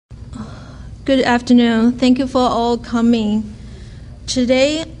Good afternoon. Thank you for all coming.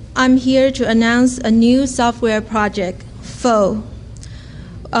 Today, I'm here to announce a new software project, FOE,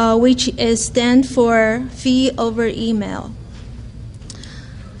 which stands for Fee Over Email.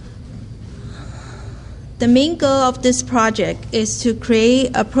 The main goal of this project is to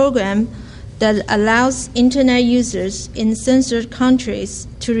create a program that allows Internet users in censored countries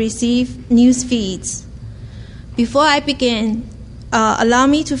to receive news feeds. Before I begin, allow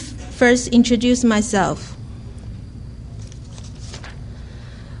me to first introduce myself.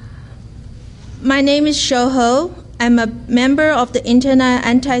 My name is Shoho. I'm a member of the Internet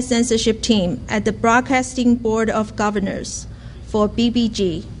Anti-Censorship Team at the Broadcasting Board of Governors for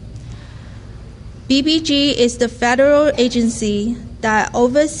BBG. BBG is the federal agency that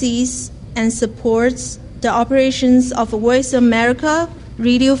oversees and supports the operations of Voice America,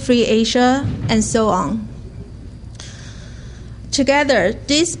 Radio Free Asia, and so on. Together,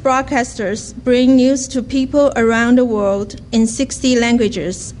 these broadcasters bring news to people around the world in 60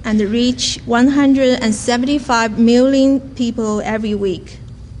 languages and reach 175 million people every week.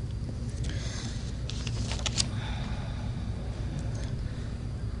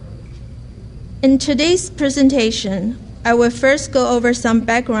 In today's presentation, I will first go over some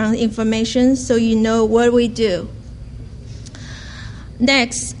background information so you know what we do.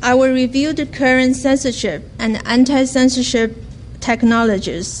 Next, I will review the current censorship and anti-censorship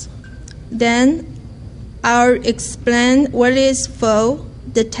technologies. Then, I'll explain what is FOE,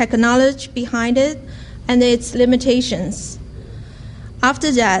 the technology behind it, and its limitations.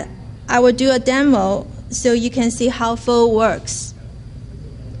 After that, I will do a demo so you can see how FOE works.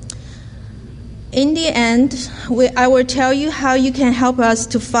 In the end, I will tell you how you can help us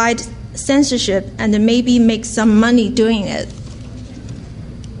to fight censorship and maybe make some money doing it.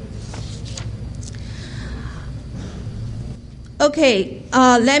 Okay,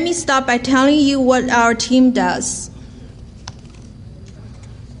 let me start by telling you what our team does.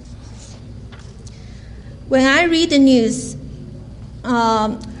 When I read the news,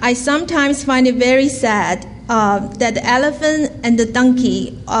 I sometimes find it very sad that the elephant and the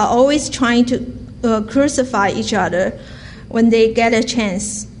donkey are always trying to crucify each other when they get a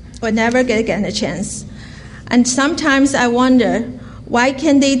chance, or never get a chance. And sometimes I wonder, why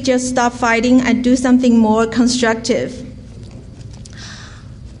can't they just stop fighting and do something more constructive?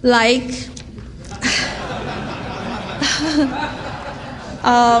 Like,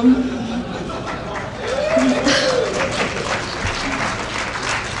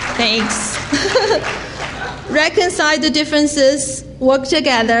 thanks. Reconcile the differences, work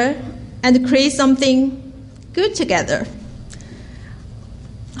together, and create something good together.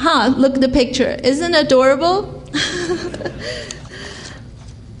 Look at the picture. Isn't it adorable?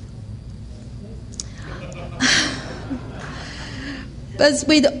 But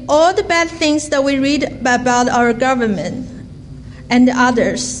with all the bad things that we read about our government and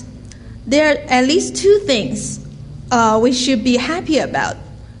others, there are at least two things we should be happy about.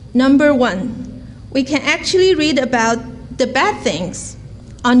 Number one, we can actually read about the bad things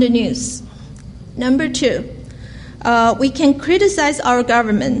on the news. Number two, we can criticize our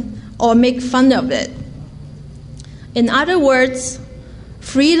government or make fun of it. In other words,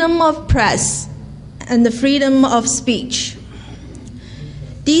 freedom of press and the freedom of speech.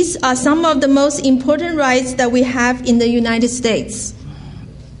 These are some of the most important rights that we have in the United States.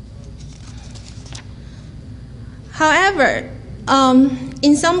 However,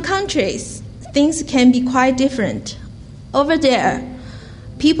 in some countries, things can be quite different. Over there,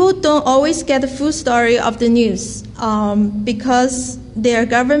 people don't always get the full story of the news because their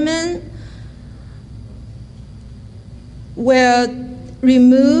government will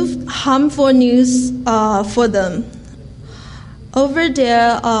remove harmful news for them. Over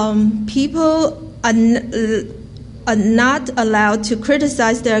there, people are not allowed to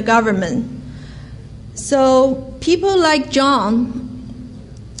criticize their government. So people like John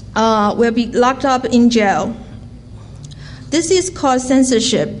will be locked up in jail. This is called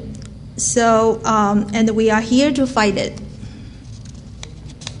censorship. So, and we are here to fight it.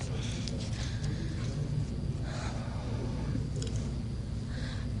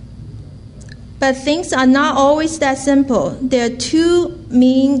 But things are not always that simple. There are two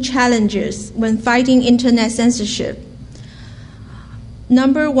main challenges when fighting internet censorship.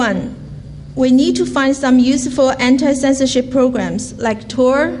 Number one, we need to find some useful anti-censorship programs like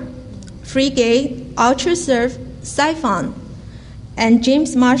Tor, FreeGate, UltraSurf, Siphon, and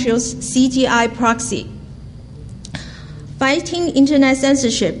James Marshall's CGI proxy. Fighting internet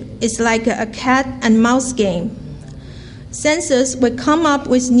censorship is like a cat and mouse game. Censors will come up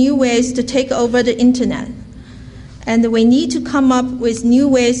with new ways to take over the internet, and we need to come up with new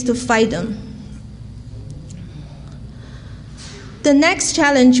ways to fight them. The next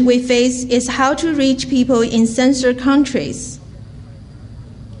challenge we face is how to reach people in censored countries.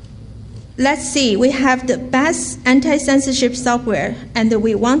 Let's see, we have the best anti-censorship software, and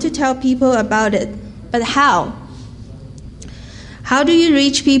we want to tell people about it. But how? How do you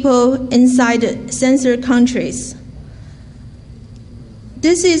reach people inside censored countries?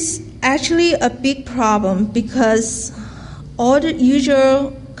 This is actually a big problem because all the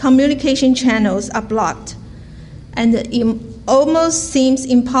usual communication channels are blocked, and it almost seems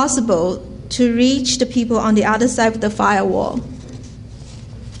impossible to reach the people on the other side of the firewall.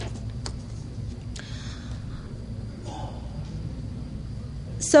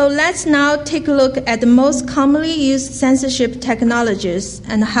 So let's now take a look at the most commonly used censorship technologies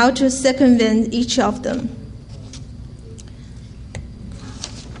and how to circumvent each of them.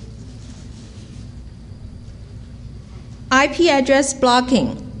 IP address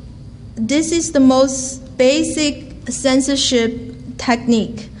blocking. This is the most basic censorship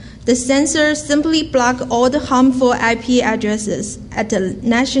technique. The censor simply block all the harmful IP addresses at the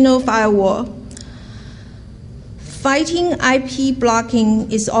national firewall. Fighting IP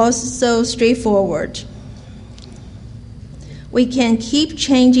blocking is also straightforward. We can keep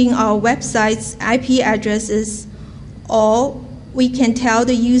changing our website's IP addresses, or we can tell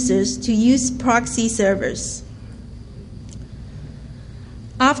the users to use proxy servers.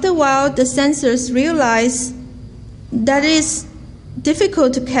 After a while, the censors realize that it is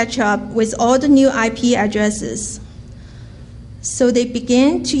difficult to catch up with all the new IP addresses. So they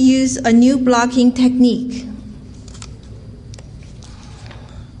began to use a new blocking technique.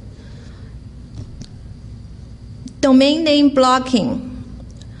 Domain name blocking.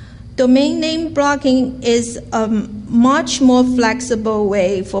 Domain name blocking is a much more flexible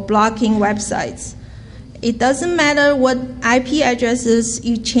way for blocking websites. It doesn't matter what IP addresses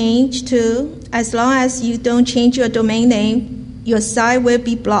you change to, as long as you don't change your domain name, your site will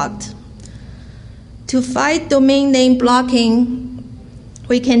be blocked. To fight domain name blocking,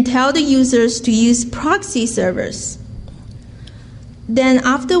 we can tell the users to use proxy servers. Then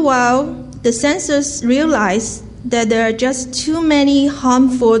after a while, the censors realize that there are just too many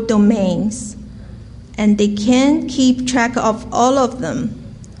harmful domains, and they can't keep track of all of them.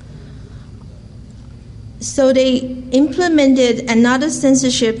 So they implemented another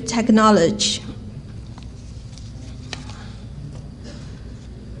censorship technology.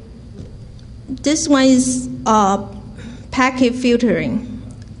 This one is packet filtering.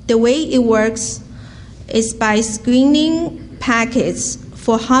 The way it works is by screening packets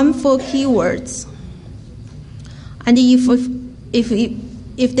for harmful keywords. And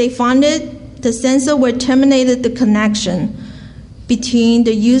if they found it, the censor will terminate the connection between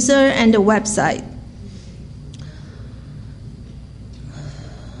the user and the website.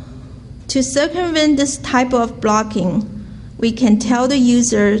 To circumvent this type of blocking, we can tell the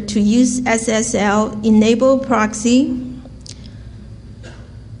user to use SSL enabled proxy.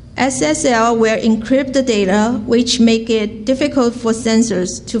 SSL will encrypt the data, which make it difficult for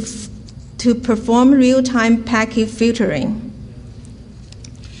censors to perform real-time packet filtering.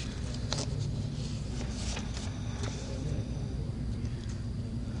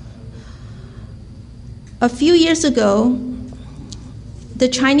 A few years ago, the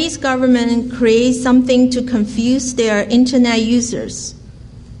Chinese government created something to confuse their internet users.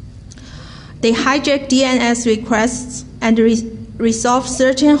 They hijacked DNS requests and resolved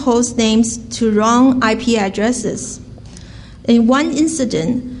certain host names to wrong IP addresses. In one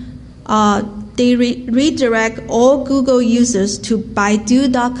incident, they redirect all Google users to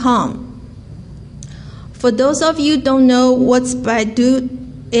Baidu.com. For those of you who don't know what Baidu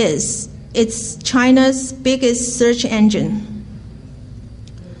is, it's China's biggest search engine.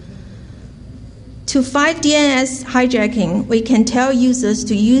 To fight DNS hijacking, we can tell users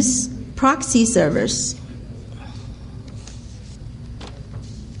to use proxy servers.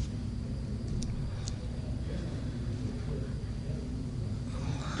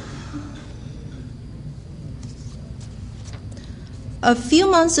 A few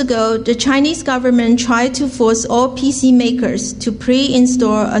months ago, the Chinese government tried to force all PC makers to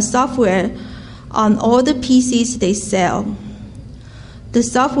pre-install a software on all the PCs they sell. The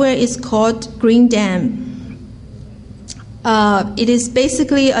software is called Green Dam. It is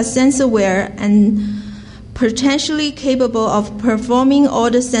basically a censorware and potentially capable of performing all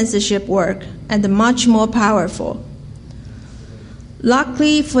the censorship work and much more powerful.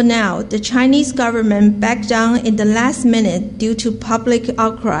 Luckily for now, the Chinese government backed down in the last minute due to public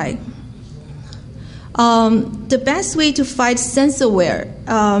outcry. The best way to fight censorware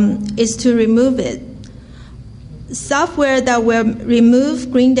is to remove it. Software that will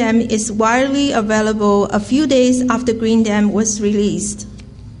remove Green is widely available a few days after Green was released.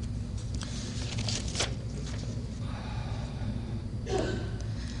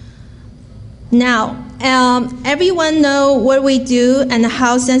 Now, everyone know what we do and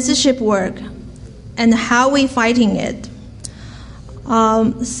how censorship work and how we fighting it.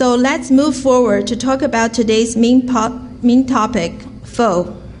 So let's move forward to talk about today's main topic,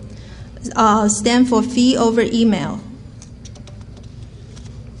 FOE. Stand for fee over email.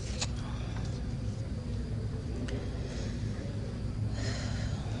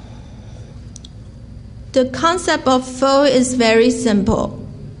 The concept of FOE is very simple.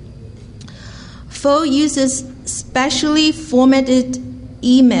 FOE uses specially formatted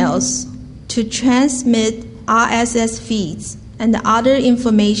emails to transmit RSS feeds and other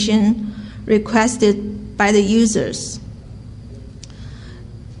information requested by the users.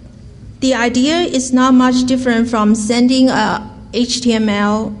 The idea is not much different from sending a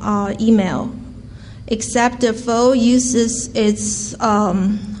HTML email, except the FOE uses its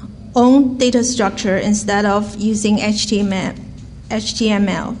own data structure instead of using HTML.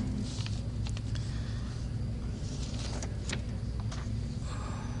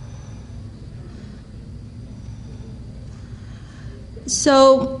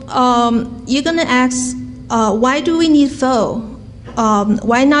 So you're going to ask, why do we need FOE?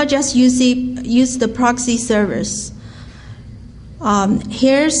 Why not just use the proxy servers?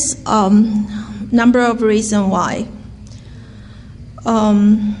 Here's number of reasons why.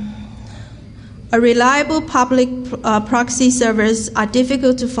 A reliable public proxy servers are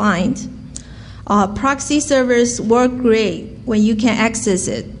difficult to find. Proxy servers work great when you can access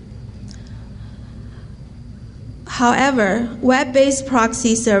it. However, web-based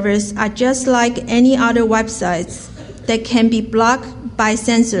proxy servers are just like any other websites that can be blocked by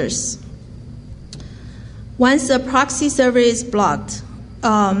censors. Once a proxy server is blocked,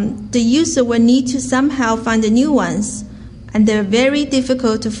 the user will need to somehow find the new ones, and they're very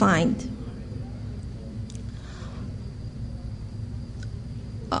difficult to find.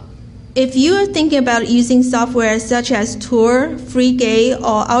 If you are thinking about using software such as Tor, FreeGate,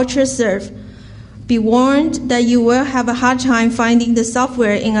 or UltraSurf, be warned that you will have a hard time finding the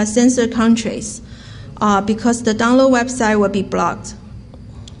software in a censored countries because the download website will be blocked.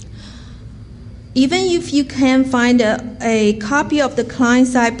 Even if you can find a copy of the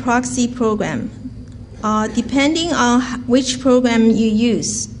client-side proxy program, depending on which program you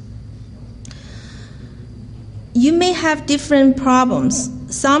use, you may have different problems.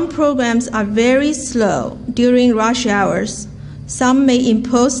 Some programs are very slow during rush hours. Some may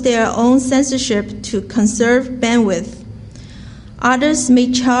impose their own censorship to conserve bandwidth. Others may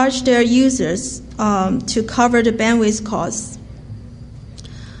charge their users to cover the bandwidth costs.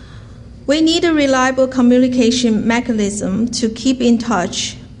 We need a reliable communication mechanism to keep in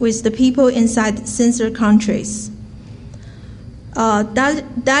touch with the people inside censored countries.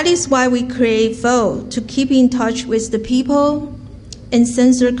 That is why we create FOE, to keep in touch with the people in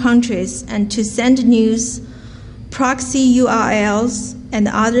censored countries and to send news, proxy URLs, and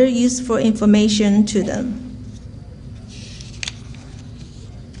other useful information to them.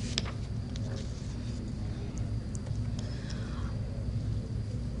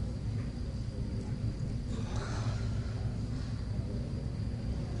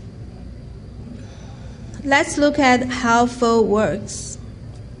 Let's look at how FOE works.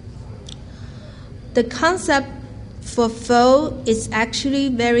 The concept for FOE is actually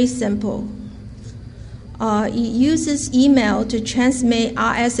very simple. It uses email to transmit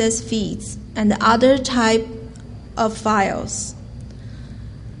RSS feeds and other type of files.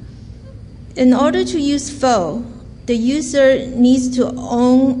 In order to use FOE, the user needs to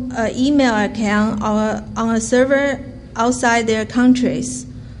own an email account on a server outside their countries.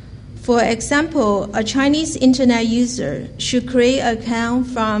 For example, a Chinese internet user should create an account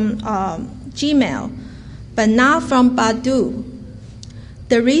from Gmail, but not from Baidu.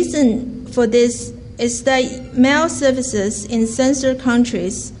 The reason for this is that mail services in censored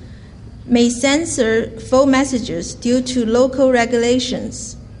countries may censor FOE messages due to local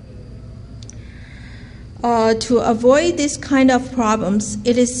regulations. To avoid this kind of problems,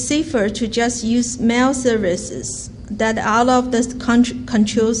 it is safer to just use mail services that are out of the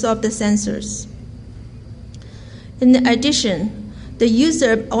controls of the censors. In addition, the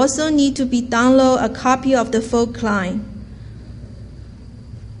user also needs to download a copy of the FOE client.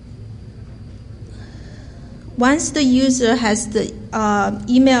 Once the user has the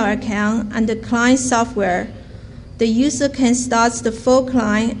email account and the client software, the user can start the FOE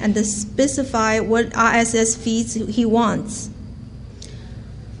client and specify what RSS feeds he wants.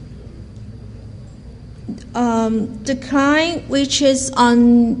 The client, which is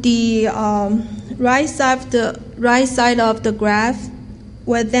on the right side of the graph,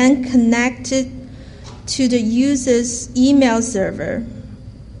 will then connect it to the user's email server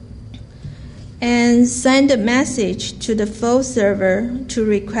and send a message to the faux server to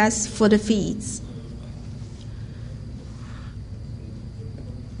request for the feeds.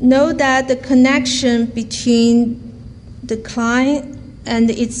 Note that the connection between the client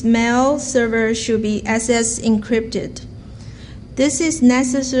and its mail server should be SS encrypted. This is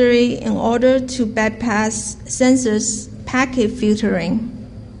necessary in order to bypass Censored's packet filtering.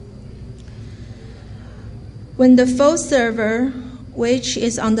 When the faux server, which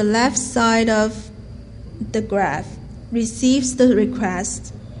is on the left side of the graph, receives the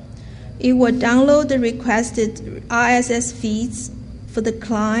request, it will download the requested RSS feeds for the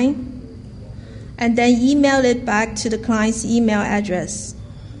client and then email it back to the client's email address.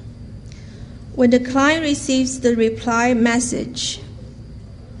 When the client receives the reply message,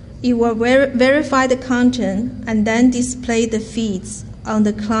 it will verify the content and then display the feeds on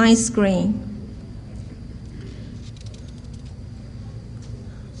the client screen.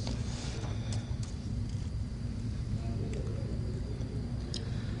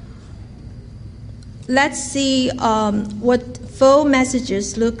 Let's see what faux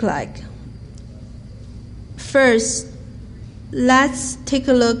messages look like. First, let's take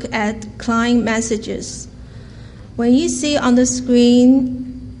a look at client messages. When you see on the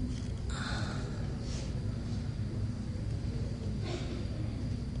screen,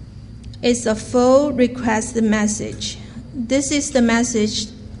 it's a faux request message. This is the message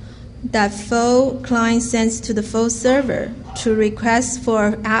that faux client sends to the faux server to request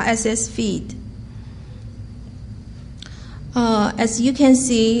for RSS feed. As you can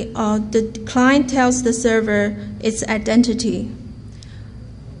see, the client tells the server its identity.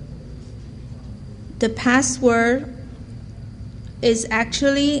 The password is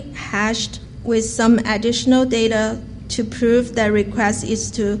actually hashed with some additional data to prove that request is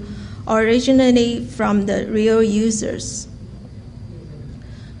to originally from the real users.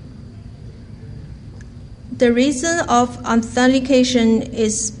 The reason of authentication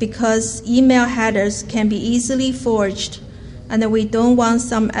is because email headers can be easily forged, and we don't want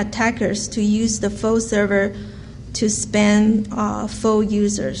some attackers to use the faux server to spam faux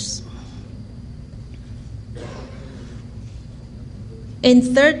users. In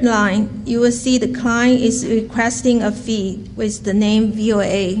third line, you will see the client is requesting a feed with the name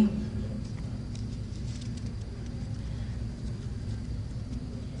VOA.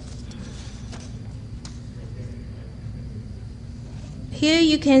 Here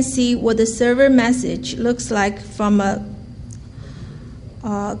you can see what the server message looks like from a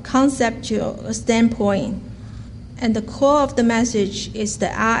conceptual standpoint, and the core of the message is the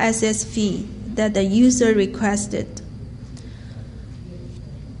RSS feed that the user requested.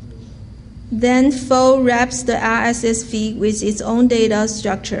 Then faux wraps the RSS feed with its own data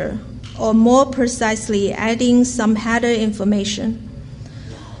structure, or more precisely, adding some header information.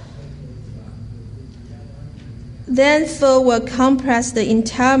 Then faux will compress the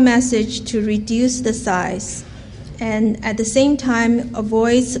entire message to reduce the size, and at the same time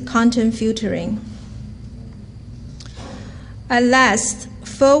avoids content filtering. At last,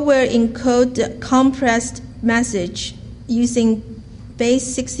 faux will encode the compressed message using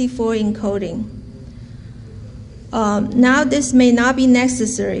base 64 encoding. Now this may not be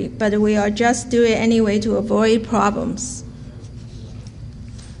necessary, but we are just doing it anyway to avoid problems.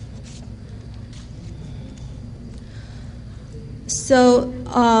 So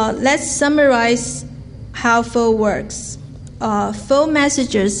let's summarize how faux works. Faux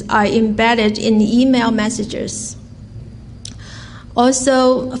messages are embedded in email messages.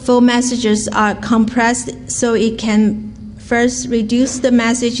 Also, faux messages are compressed so it can first reduce the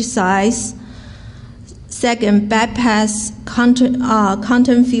message size, second, bypass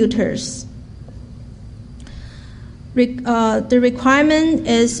content filters. The requirement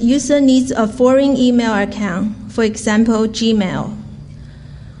is user needs a foreign email account, for example, Gmail.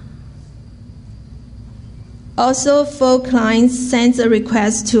 Also, faux client sends a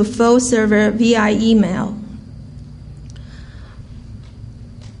request to faux server via email.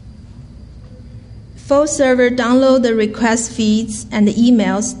 Faux server download the request feeds and the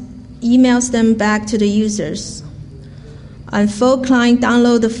emails them back to the users. And faux client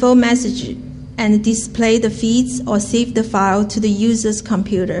download the faux message and display the feeds or save the file to the user's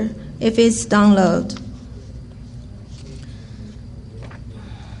computer if it's downloaded.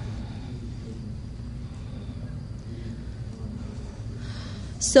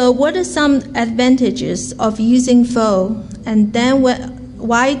 So what are some advantages of using faux? And then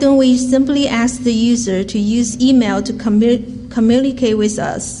why don't we simply ask the user to use email to communicate with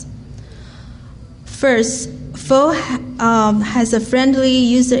us? First, FO has a friendly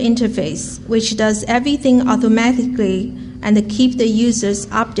user interface which does everything automatically and keep the users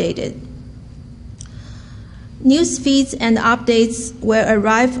updated. News feeds and updates will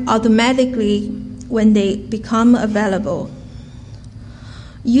arrive automatically when they become available.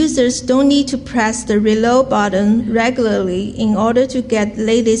 Users don't need to press the reload button regularly in order to get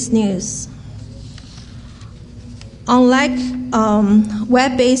latest news. Unlike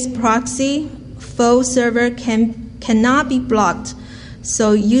web-based proxy, FO server cannot be blocked,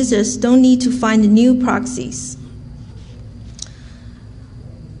 so users don't need to find new proxies.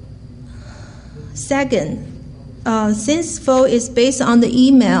 Second, since FO is based on the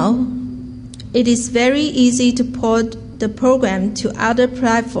email, it is very easy to port the program to other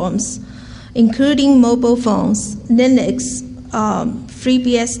platforms, including mobile phones, Linux,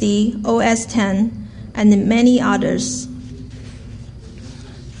 FreeBSD, OS X, and many others.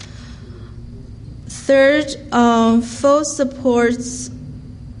 Third, FO supports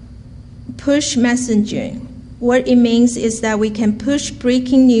push messaging. What it means is that we can push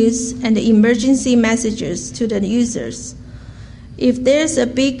breaking news and emergency messages to the users. If there's a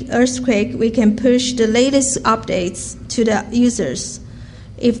big earthquake, we can push the latest updates to the users.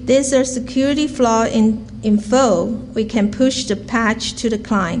 If there's a security flaw in FO, we can push the patch to the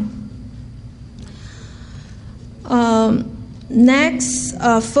client. Next,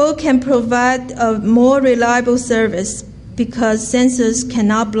 FO can provide a more reliable service because sensors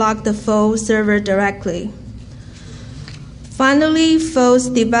cannot block the FO server directly. Finally, FO's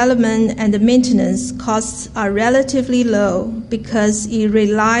development and maintenance costs are relatively low because it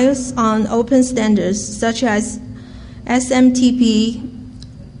relies on open standards such as SMTP,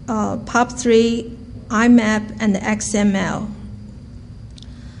 POP3, IMAP, and XML.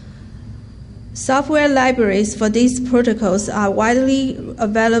 Software libraries for these protocols are widely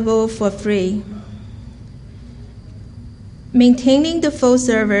available for free. Maintaining the FO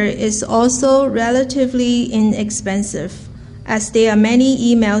server is also relatively inexpensive, as there are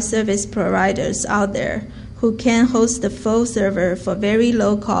many email service providers out there who can host the FO server for very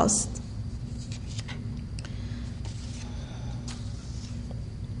low cost.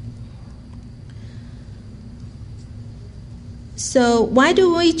 So why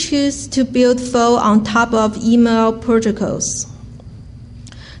do we choose to build FO on top of email protocols?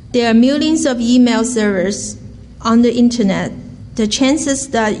 There are millions of email servers on the internet. The chances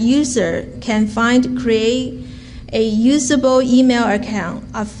that user can create a usable email account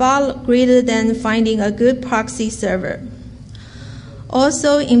are far greater than finding a good proxy server.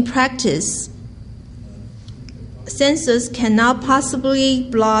 Also, in practice, censors cannot possibly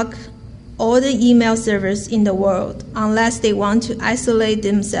block all the email servers in the world unless they want to isolate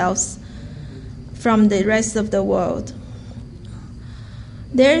themselves from the rest of the world.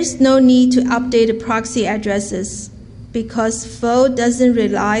 There is no need to update proxy addresses because FO doesn't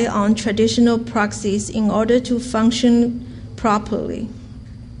rely on traditional proxies in order to function properly.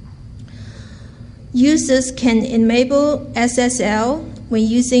 Users can enable SSL when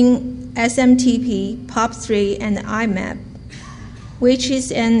using SMTP, POP3, and IMAP, which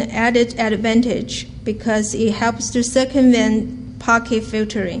is an added advantage because it helps to circumvent packet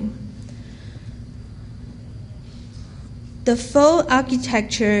filtering. The FO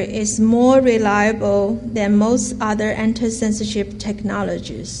architecture is more reliable than most other anti-censorship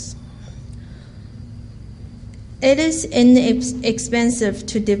technologies. It is inexpensive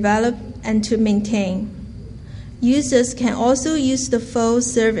to develop and to maintain. Users can also use the FO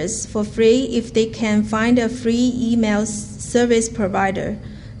service for free if they can find a free email service provider,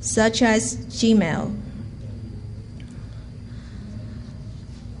 such as Gmail.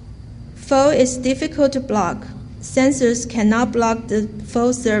 FO is difficult to block. Censors cannot block the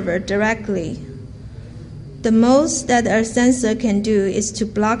FO server directly. The most that a censor can do is to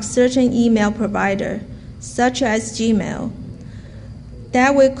block certain email provider, such as Gmail.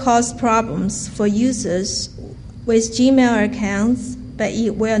 That will cause problems for users with Gmail accounts, but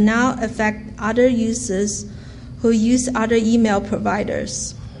it will not affect other users who use other email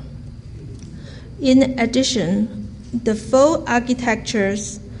providers. In addition, the FO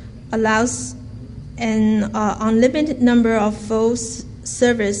architectures allows an unlimited number of FO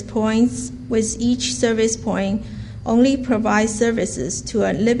service points, with each service point only provides services to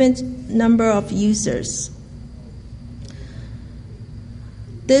a limited number of users.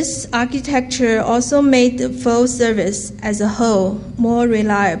 This architecture also made the FO service as a whole more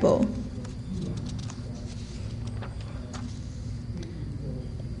reliable.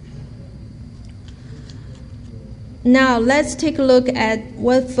 Now let's take a look at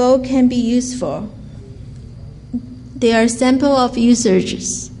what FO can be used for. There are samples of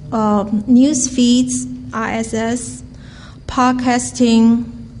usages: news feeds, RSS, podcasting,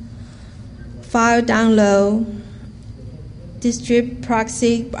 file download, distribute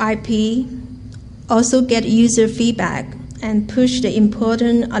proxy IP, also get user feedback, and push the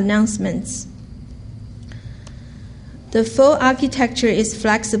important announcements. The full architecture is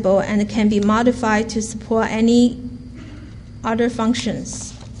flexible and can be modified to support any other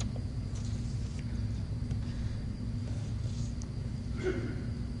functions.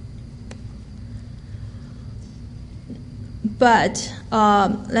 But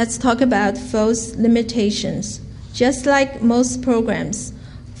let's talk about FO's limitations. Just like most programs,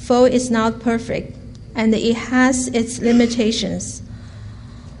 FO is not perfect, and it has its limitations.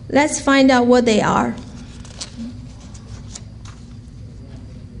 Let's find out what they are.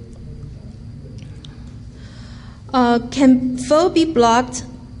 Can FO be blocked?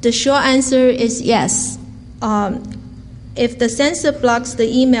 The short answer is yes. If the censor blocks the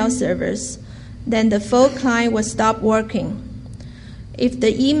email servers, then the FO client will stop working. If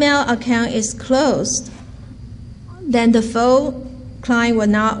the email account is closed, then the FO client will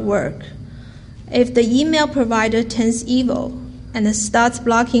not work. If the email provider turns evil and starts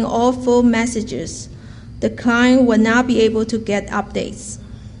blocking all FO messages, the client will not be able to get updates.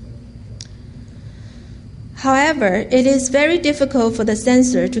 However, it is very difficult for the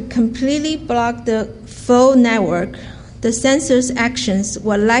censor to completely block the FO network. The censor's actions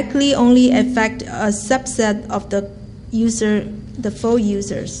will likely only affect a subset of the FO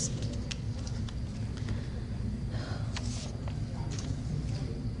users.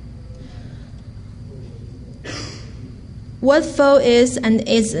 What FO is and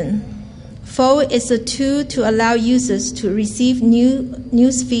isn't. FO is a tool to allow users to receive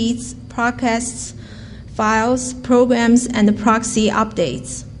news feeds, podcasts, files, programs, and proxy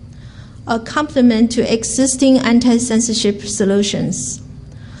updates, a complement to existing anti-censorship solutions.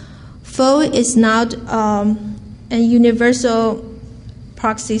 FO is not a universal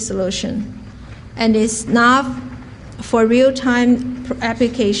proxy solution, and is not for real-time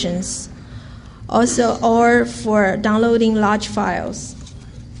applications, also or for downloading large files.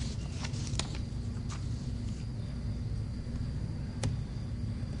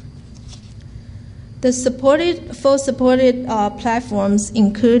 The FO-supported platforms,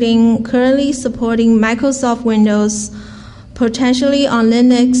 including currently supporting Microsoft Windows, potentially on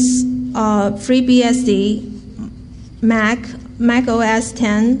Linux, FreeBSD, Mac OS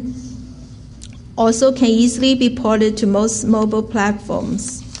X, also can easily be ported to most mobile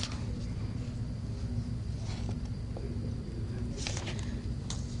platforms.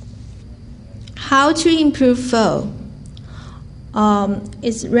 How to improve FO?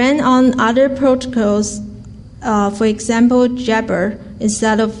 It's ran on other protocols, for example, Jabber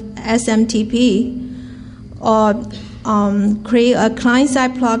instead of SMTP, or create a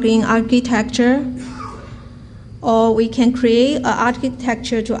client-side plugin architecture, or we can create an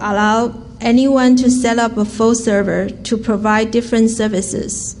architecture to allow anyone to set up a FO server to provide different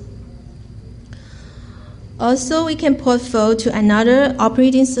services. Also, we can port FO to another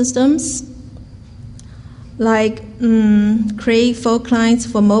operating systems, like create FO clients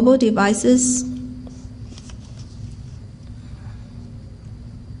for mobile devices.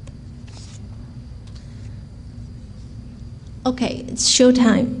 Okay, it's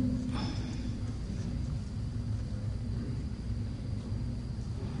showtime.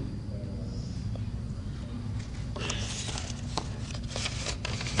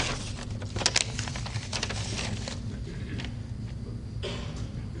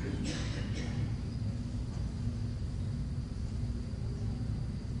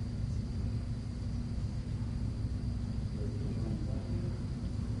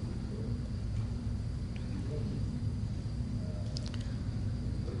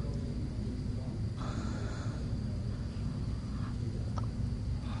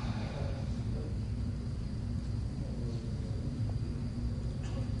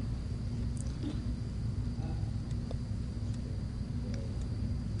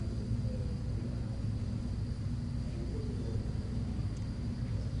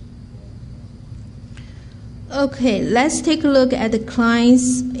 Okay, let's take a look at the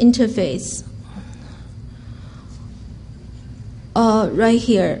client's interface. Right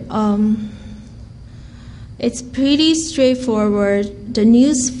here. It's pretty straightforward. The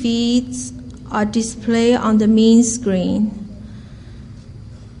news feeds are displayed on the main screen.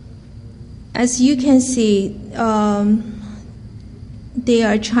 As you can see, they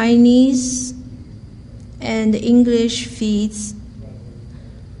are Chinese and English feeds.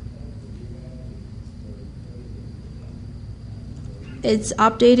 It's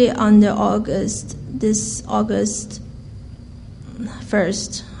updated on this August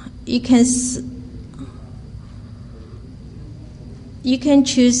 1st. You can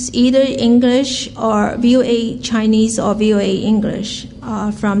choose either English or VOA Chinese or VOA English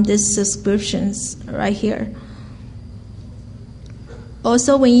from these subscriptions right here.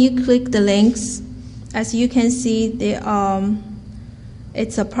 Also, when you click the links, as you can see,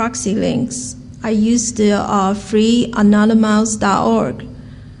 it's a proxy links. I use the free anonymous.org.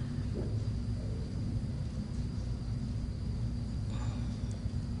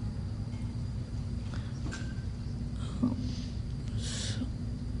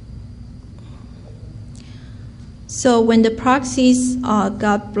 So when the proxies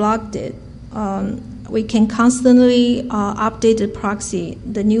got blocked, we can constantly update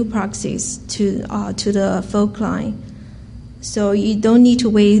the new proxies to the full client. So you don't need to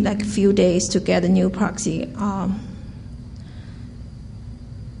wait like a few days to get a new proxy.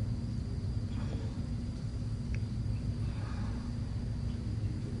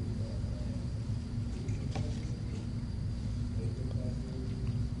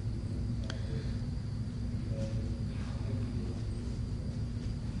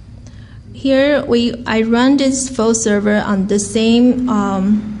 Here I run this full server on the same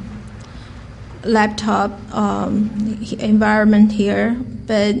laptop environment here,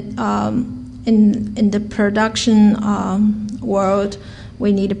 but in the production world,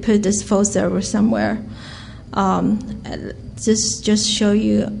 we need to put this full server somewhere. Just show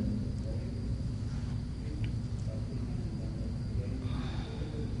you.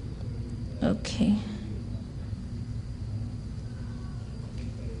 Okay.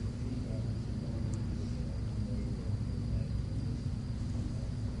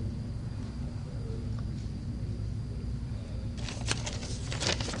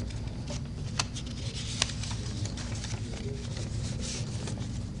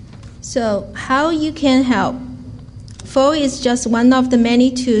 So how you can help? FOE is just one of the many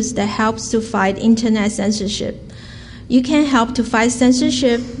tools that helps to fight internet censorship. You can help to fight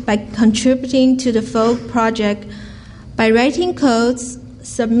censorship by contributing to the FOE project by writing codes,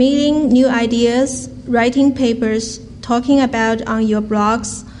 submitting new ideas, writing papers, talking about on your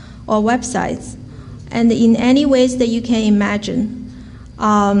blogs or websites, and in any ways that you can imagine.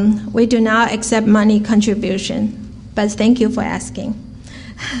 We do not accept money contribution, but thank you for asking.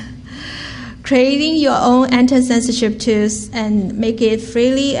 Creating your own anti-censorship tools and make it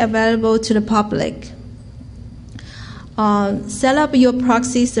freely available to the public. Set up your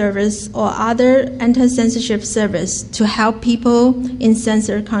proxy service or other anti-censorship service to help people in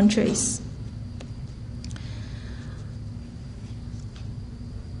censored countries.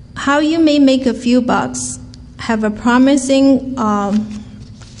 How you may make a few bucks, have a promising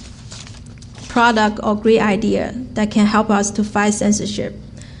product or great idea that can help us to fight censorship.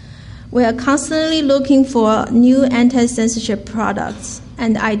 We are constantly looking for new anti-censorship products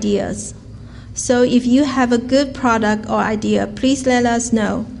and ideas. So if you have a good product or idea, please let us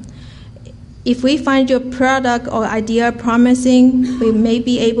know. If we find your product or idea promising, we may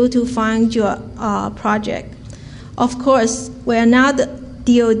be able to fund your project. Of course, we are not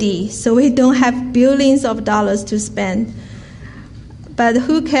DOD, so we don't have billions of dollars to spend. But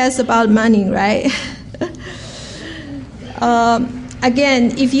who cares about money, right?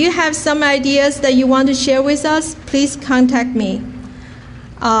 Again, if you have some ideas that you want to share with us, please contact me.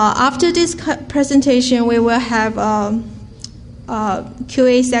 After this presentation, we will have a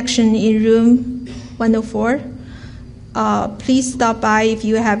QA section in room 104. Please stop by if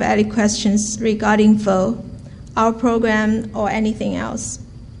you have any questions regarding FOE, our program, or anything else.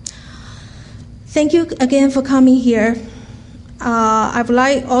 Thank you again for coming here. I would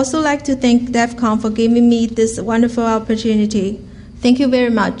also like to thank DEFCON for giving me this wonderful opportunity. Thank you very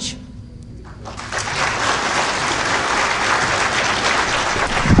much.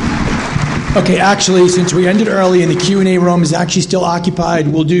 Okay, actually, since we ended early and the Q&A room is actually still occupied,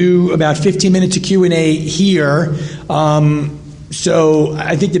 we'll do about 15 minutes of Q&A here. So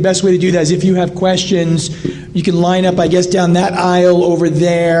I think the best way to do that is if you have questions, you can line up, I guess, down that aisle over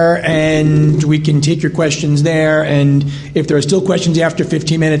there, and we can take your questions there. And if there are still questions after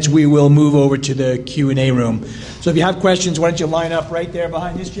 15 minutes, we will move over to the Q&A room. So if you have questions, why don't you line up right there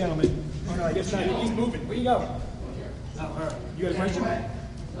behind this gentleman? Oh, no, I guess not. He's moving. Where you go? Oh, all right. You got a question?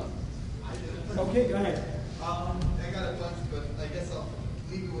 Okay, go ahead. I got a bunch, but I guess I'll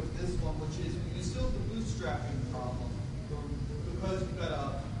leave it with this one, which is you still have the bootstrapping problem. Because you've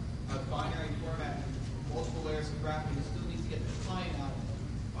got a binary format with multiple layers of graphing, you still need to get the client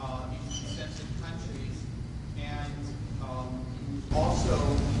out in censored countries. And you also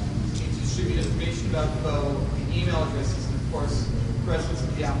need to distribute information about the email addresses. And of course, presence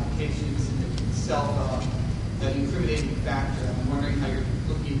of the application is in itself an incriminating factor. I'm wondering how you're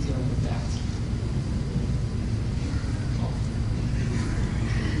looking at dealing with that.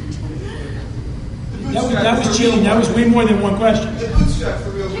 That was cheating. That was way more than one question. The bootstrap's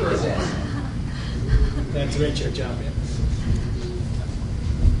the real person. That's a great job, yeah.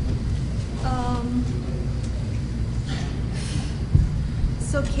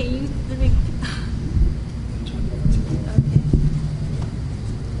 So can you okay.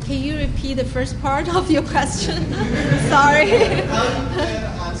 Can you repeat the first part of your question? Sorry. How do you plan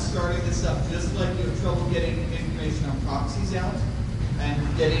on starting this up? Just like you have trouble getting information on proxies out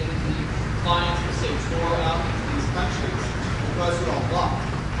and getting the clients to say tour out into these countries because they're all blocked.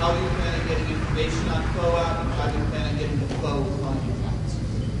 How do you plan on getting information on FOE out, and how do you plan on getting the FOE client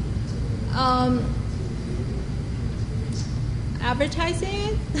out? Advertising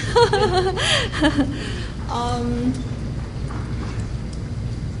it?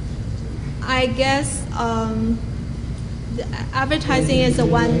 I guess the advertising is a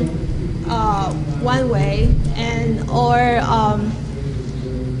one way, and or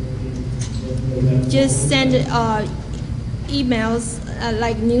just send emails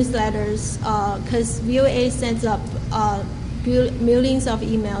like newsletters, because VOA sends up millions of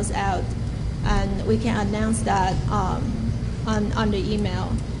emails out, and we can announce that on the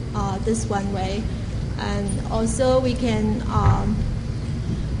email this one way. And also we can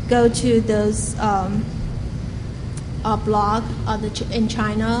go to those blog in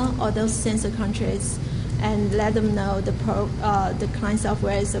China or those censored countries and let them know the client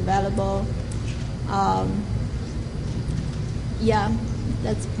software is available. Yeah,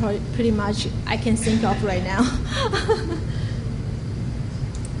 that's pretty much I can think of right now.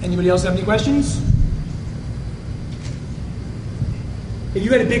 Anybody else have any questions? If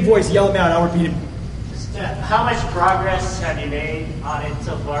you had a big voice, yell them out. I'll repeat it. How much progress have you made on it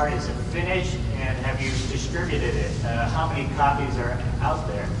so far? Is it finished, and have you distributed it? How many copies are out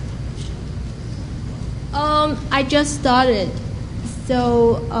there? I just started,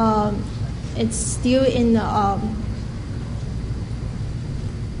 so it's still in the.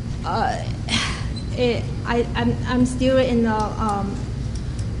 I'm still in the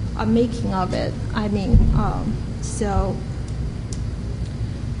making of it. I mean, so.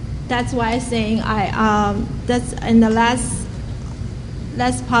 That's why I'm saying that's in the last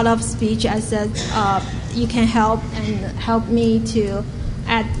part of speech I said you can help me to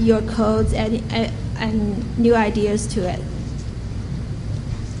add your codes and new ideas to it.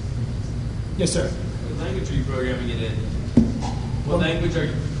 Yes, sir. What language are you programming it in? What language are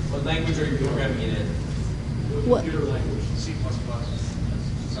you programming it in? What? Computer language, C++,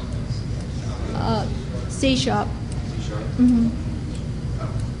 something. C#. C#. Mm-hmm.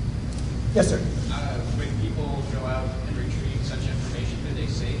 Yes, sir. When people go out and retrieve such information, do they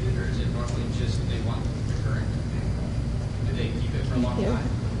save it, or is it normally just they want the current? Do they keep it for a long time?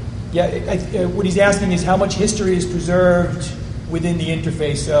 Yeah, what he's asking is how much history is preserved within the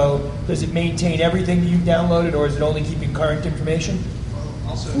interface. So does it maintain everything that you've downloaded, or is it only keeping current information?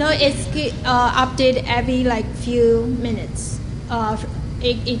 No, it's updated every few minutes.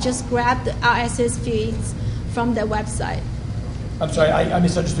 It just grabbed the RSS feeds from the website. I'm sorry, I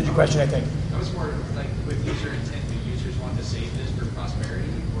misunderstood your question, I think. I was more like with user intent. Do users want to save this for prosperity,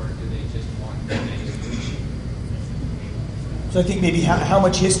 or do they just want So I think maybe how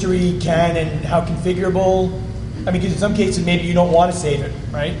much history can and how configurable. I mean, because in some cases maybe you don't want to save it,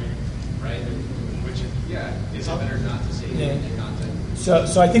 right? Right. Which, is it better not to save it in the content?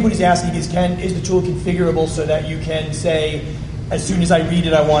 So I think what he's asking is is the tool configurable so that you can say, as soon as I read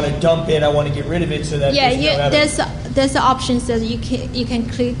it, I want to dump it, I want to get rid of it, so that there's the option that you can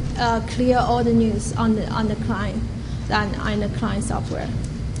click clear all the news on the client on the client software.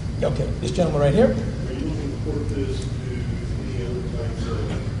 Okay, this gentleman right here. Are you looking to port this to any other types of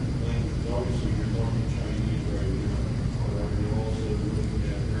language? Obviously, you're talking Chinese right now. Or are you also looking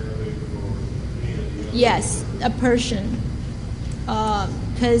at Arabic or any of the other? Yes, a Persian.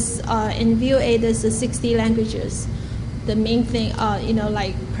 Because in VOA there's 60 languages. The main thing,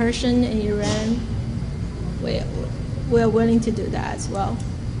 like Persian and Iran, we're willing to do that as well.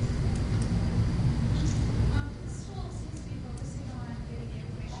 This tool seems to be focusing on getting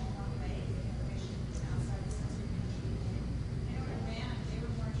information one way, information outside the censored country. I know Iran, they were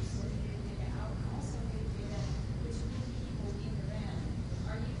more interested in getting data out and also getting data between people in Iran.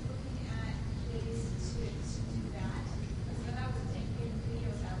 Are you looking at ways to do that? Because then I would think getting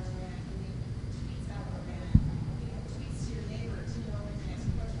videos out of Iran, getting tweets out of Iran, tweets to your neighbor to know when the next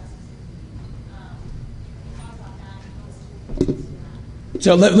protest is going to be. Thought about that and those tools.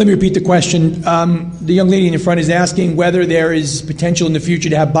 So let me repeat the question. The young lady in the front is asking whether there is potential in the future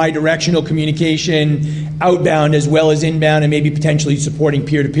to have bidirectional communication outbound as well as inbound, and maybe potentially supporting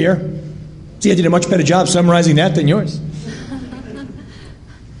peer-to-peer. See, I did a much better job summarizing that than yours.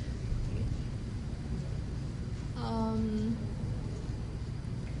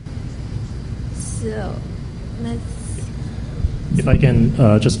 So let's. If I can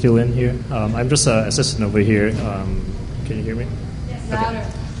just fill in here. I'm just an assistant over here. Can you hear me? Yes, louder.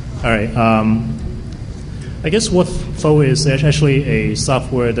 All right. I guess what FO is actually a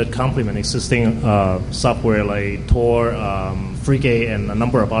software that complements existing software like Tor, FreeGate, and a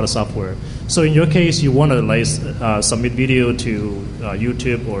number of other software. So in your case, you want to submit video to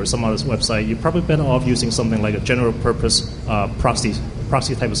YouTube or some other website. You're probably better off using something like a general purpose proxy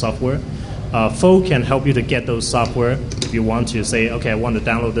type of software. FO can help you to get those software if you want to say, okay, I want to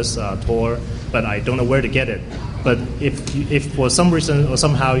download this Tor, but I don't know where to get it. But if for some reason or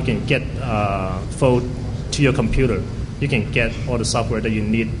somehow you can get FO to your computer, you can get all the software that you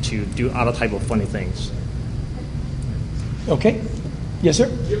need to do other type of funny things. Okay. Yes, sir?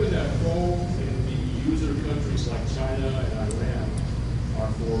 Given that FO in the user countries like China and Iran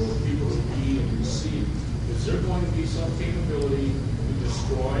are for people to read and receive, is there going to be some capability to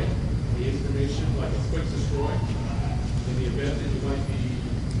destroy the information, like a quick destroy, in the event that you might be,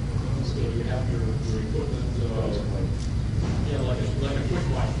 so you have your equipment, like a quick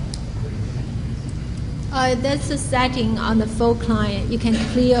wipe? That's a setting on the full client. You can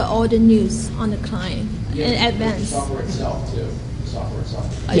clear all the news on the client in advance. The software itself, too. The software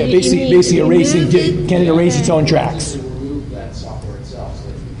itself. Yeah, basically erasing. Can it erase its own tracks? Remove that software itself so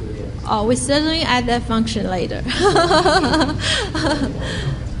that you can clear it. Oh, we certainly add that function later.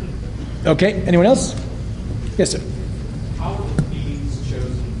 Okay. Anyone else? Yes, sir. How are the feeds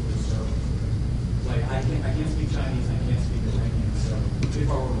chosen for the server? Like, I can't speak Chinese, I can't speak Iranian, so if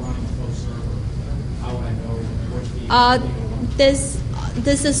I were running a full server, how would I know what feeds?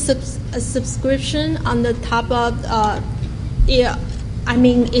 There's a subscription on the top of, I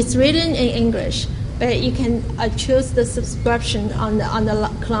mean, it's written in English, but you can choose the subscription on the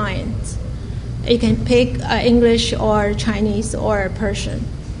client. You can pick English or Chinese or Persian.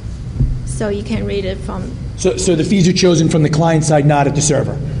 So you can read it from. So the feeds are chosen from the client side, not at the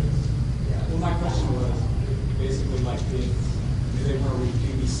server. Well, my question was basically like, do they want to read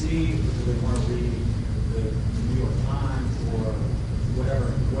BBC, or do they want to read the New York Times, or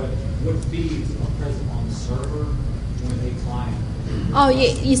whatever? What feeds are present on the server when they client? Oh,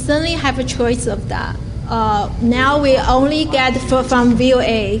 you certainly have a choice of that. Now we only get from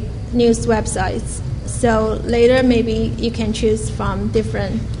VOA news websites. So later maybe you can choose from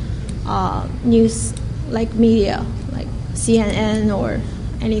different news like media, like CNN or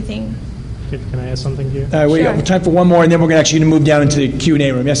anything. Can I ask something here? We got time for one more, and then we're going to actually move down into the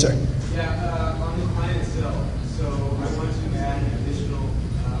Q&A room. Yes, sir. Yeah, on the client itself, so I want to add an additional,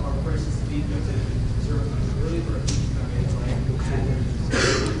 or purchase feed to the server. Really for a feed company, like add a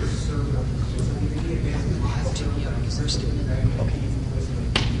server. So we can get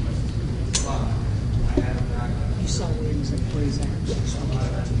You saw things like, for example,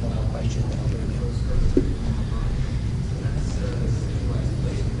 question.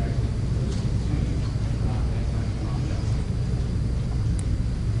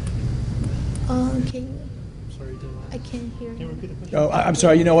 Okay. Sorry, I can't hear can you you. repeat the question? Oh, I'm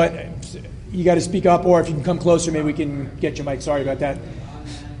sorry. You know what? You got to speak up, or if you can come closer, maybe we can get your mic. Sorry about that.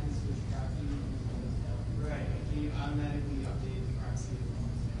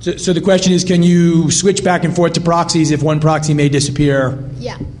 So the question is, can you switch back and forth to proxies if one proxy may disappear?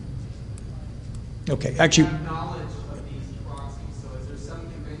 Yeah. Okay. Actually, have knowledge of these proxies. So is there some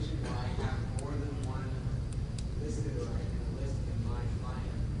convention where I have more than one listed or in a list in my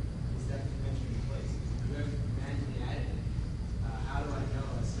client? Is that convention in place? If you have manually added it, how do I know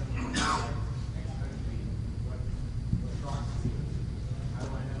as someone like X country what proxy? How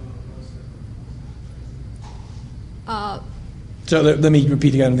do I know most of them? so let me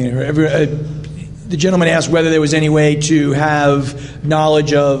repeat again. The gentleman asked whether there was any way to have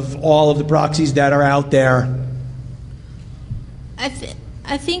knowledge of all of the proxies that are out there.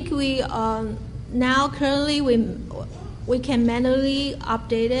 I think we now currently we can manually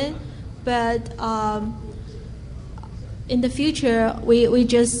update it, but in the future we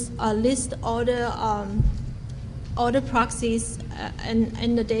just list all the proxies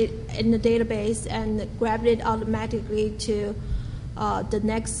in the database and grab it automatically to the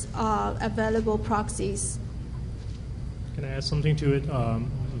next available proxies. Can I add something to it?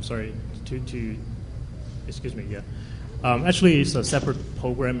 I'm sorry, excuse me, yeah. Actually, it's a separate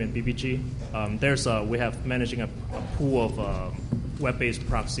program in BBG. We have managing a pool of web-based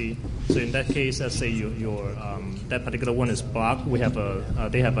proxy. So in that case, let's say your that particular one is blocked. We have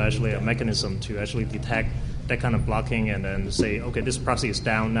they have actually a mechanism to actually detect that kind of blocking and then say, okay, this proxy is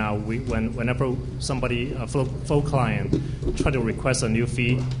down now. Whenever somebody, a flow client, try to request a new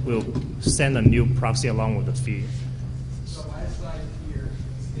feed, we'll send a new proxy along with the feed. So my slide here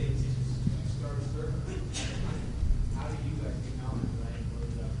states you start a server. How do you guys acknowledge that I load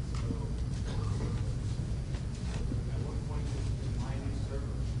it up? So at what point does my new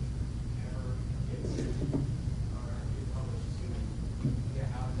server ever get sent or get published to? Yeah,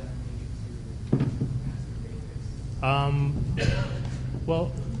 how does that make it to master database?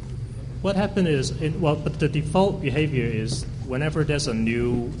 Well, what happened is, but the default behavior is whenever there's a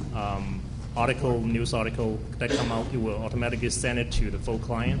new news article that come out, it will automatically send it to the full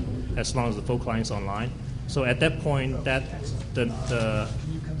client as long as the full client's online. So at that point, that the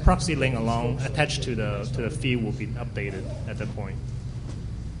proxy link attached to the feed will be updated at that point.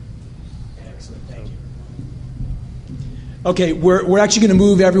 Excellent, thank you. Okay, we're actually going to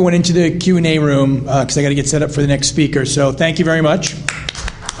move everyone into the Q&A room because I got to get set up for the next speaker. So thank you very much.